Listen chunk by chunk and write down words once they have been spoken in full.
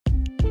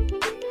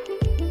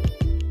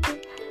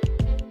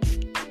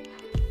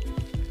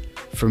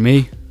For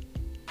me,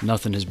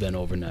 nothing has been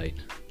overnight.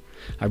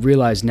 I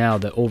realize now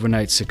that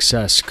overnight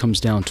success comes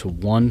down to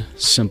one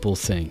simple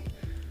thing: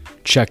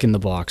 checking the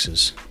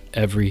boxes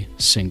every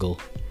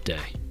single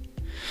day.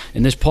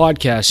 And this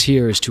podcast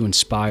here is to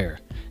inspire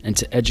and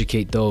to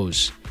educate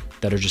those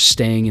that are just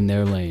staying in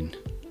their lane.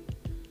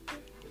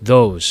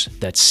 Those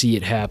that see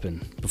it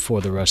happen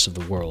before the rest of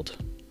the world.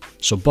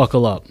 So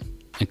buckle up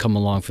and come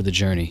along for the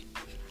journey,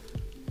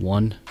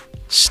 one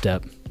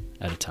step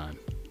at a time.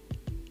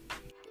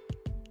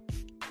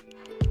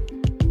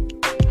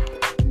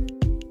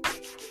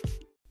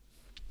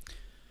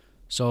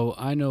 So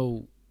I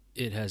know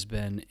it has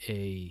been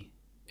a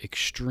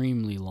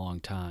extremely long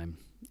time,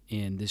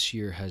 and this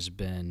year has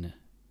been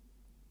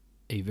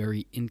a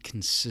very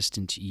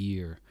inconsistent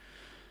year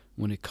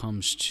when it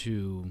comes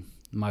to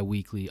my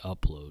weekly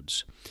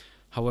uploads.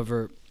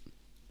 However,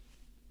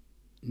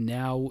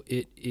 now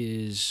it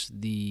is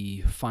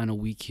the final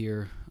week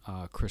here.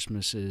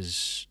 Christmas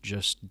is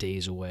just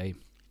days away,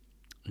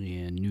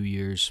 and New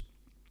Year's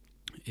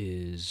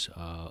is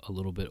a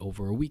little bit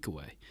over a week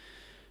away.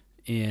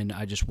 And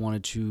I just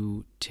wanted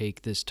to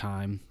take this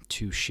time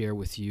to share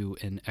with you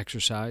an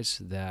exercise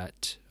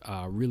that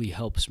really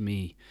helps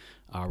me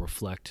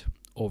reflect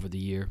over the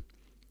year.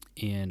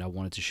 And I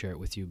wanted to share it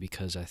with you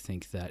because I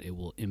think that it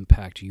will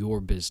impact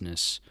your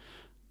business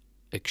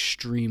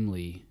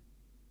extremely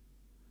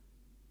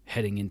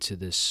heading into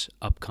this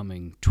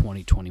upcoming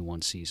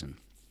 2021 season.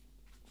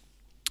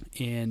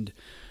 And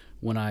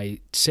when I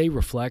say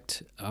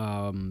reflect,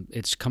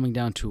 it's coming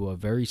down to a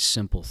very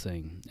simple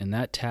thing, and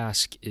that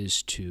task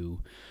is to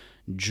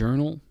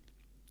journal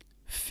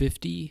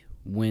 50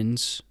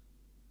 wins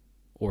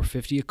or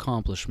 50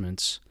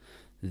 accomplishments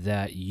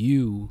that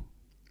you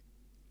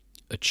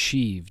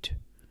achieved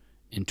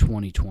in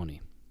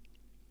 2020.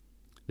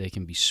 They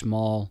can be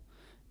small,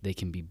 they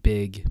can be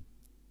big.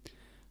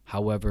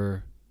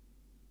 However,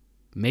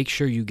 make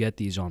sure you get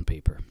these on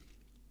paper.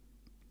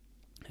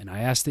 And I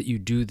ask that you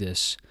do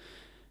this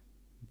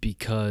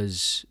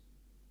because,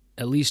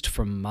 at least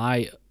from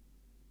my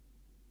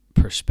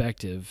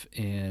perspective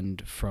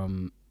and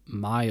from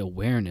my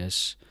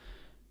awareness,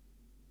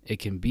 it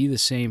can be the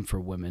same for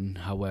women.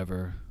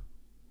 However,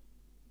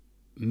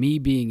 me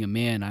being a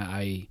man,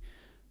 I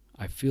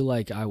feel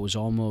like I was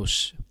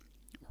almost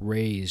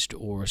raised,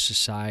 or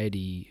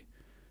society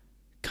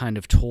kind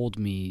of told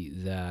me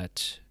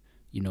that,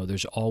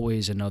 there's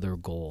always another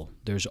goal.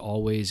 There's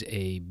always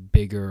a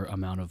bigger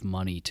amount of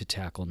money to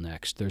tackle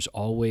next. There's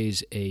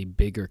always a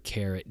bigger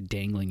carrot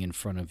dangling in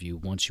front of you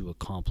once you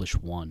accomplish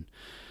one,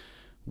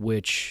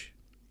 which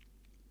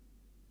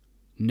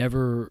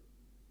never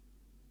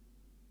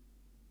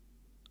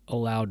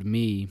allowed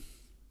me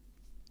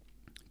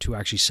to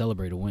actually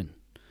celebrate a win.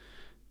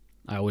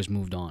 I always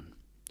moved on.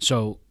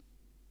 So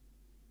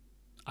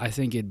I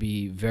think it'd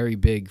be very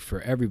big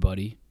for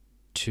everybody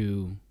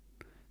to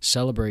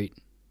celebrate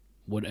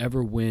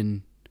whatever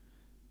win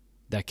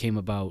that came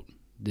about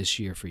this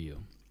year for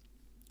you.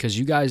 Because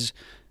you guys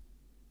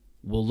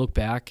will look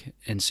back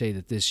and say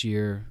that this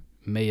year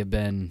may have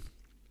been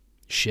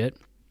shit,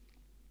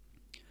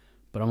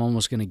 but I'm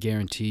almost going to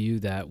guarantee you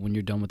that when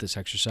you're done with this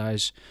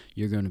exercise,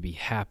 you're going to be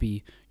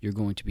happy, you're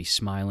going to be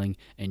smiling,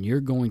 and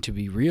you're going to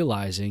be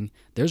realizing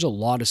there's a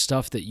lot of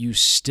stuff that you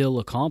still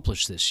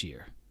accomplished this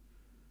year.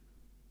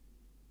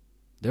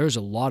 There's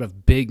a lot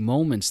of big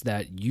moments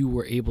that you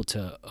were able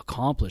to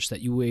accomplish,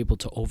 that you were able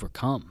to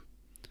overcome.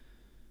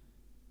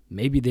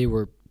 Maybe they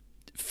were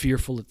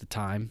fearful at the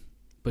time,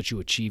 but you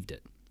achieved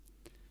it.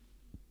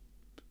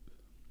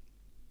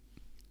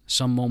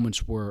 Some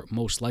moments were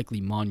most likely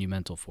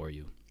monumental for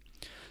you.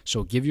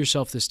 So give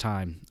yourself this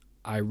time.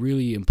 I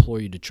really implore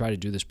you to try to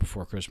do this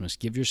before Christmas.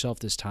 Give yourself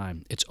this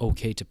time. It's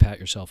okay to pat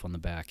yourself on the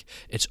back.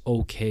 It's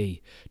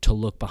okay to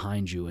look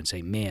behind you and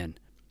say, man,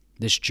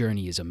 this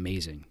journey is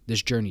amazing.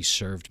 This journey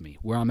served me.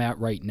 Where I'm at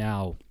right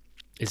now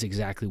is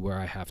exactly where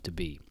I have to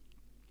be.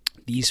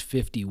 These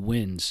 50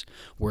 wins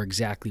were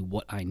exactly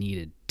what I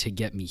needed to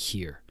get me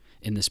here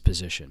in this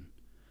position.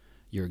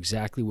 You're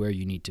exactly where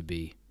you need to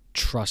be.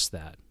 Trust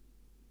that.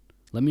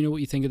 Let me know what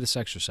you think of this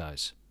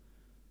exercise.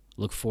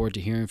 Look forward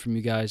to hearing from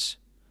you guys,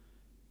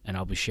 and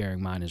I'll be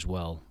sharing mine as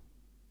well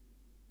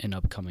in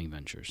upcoming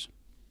ventures.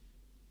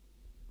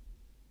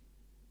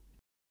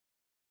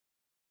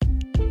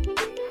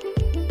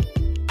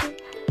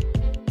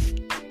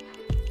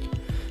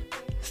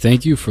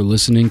 Thank you for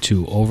listening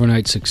to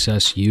Overnight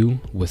Success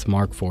U with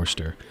Mark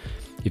Forster.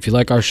 If you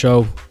like our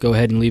show, go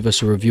ahead and leave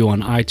us a review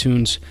on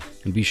iTunes,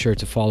 and be sure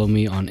to follow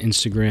me on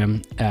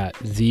Instagram at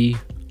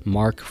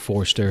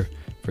 @TheMarkForster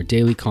for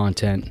daily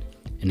content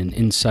and an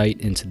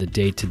insight into the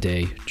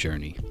day-to-day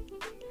journey.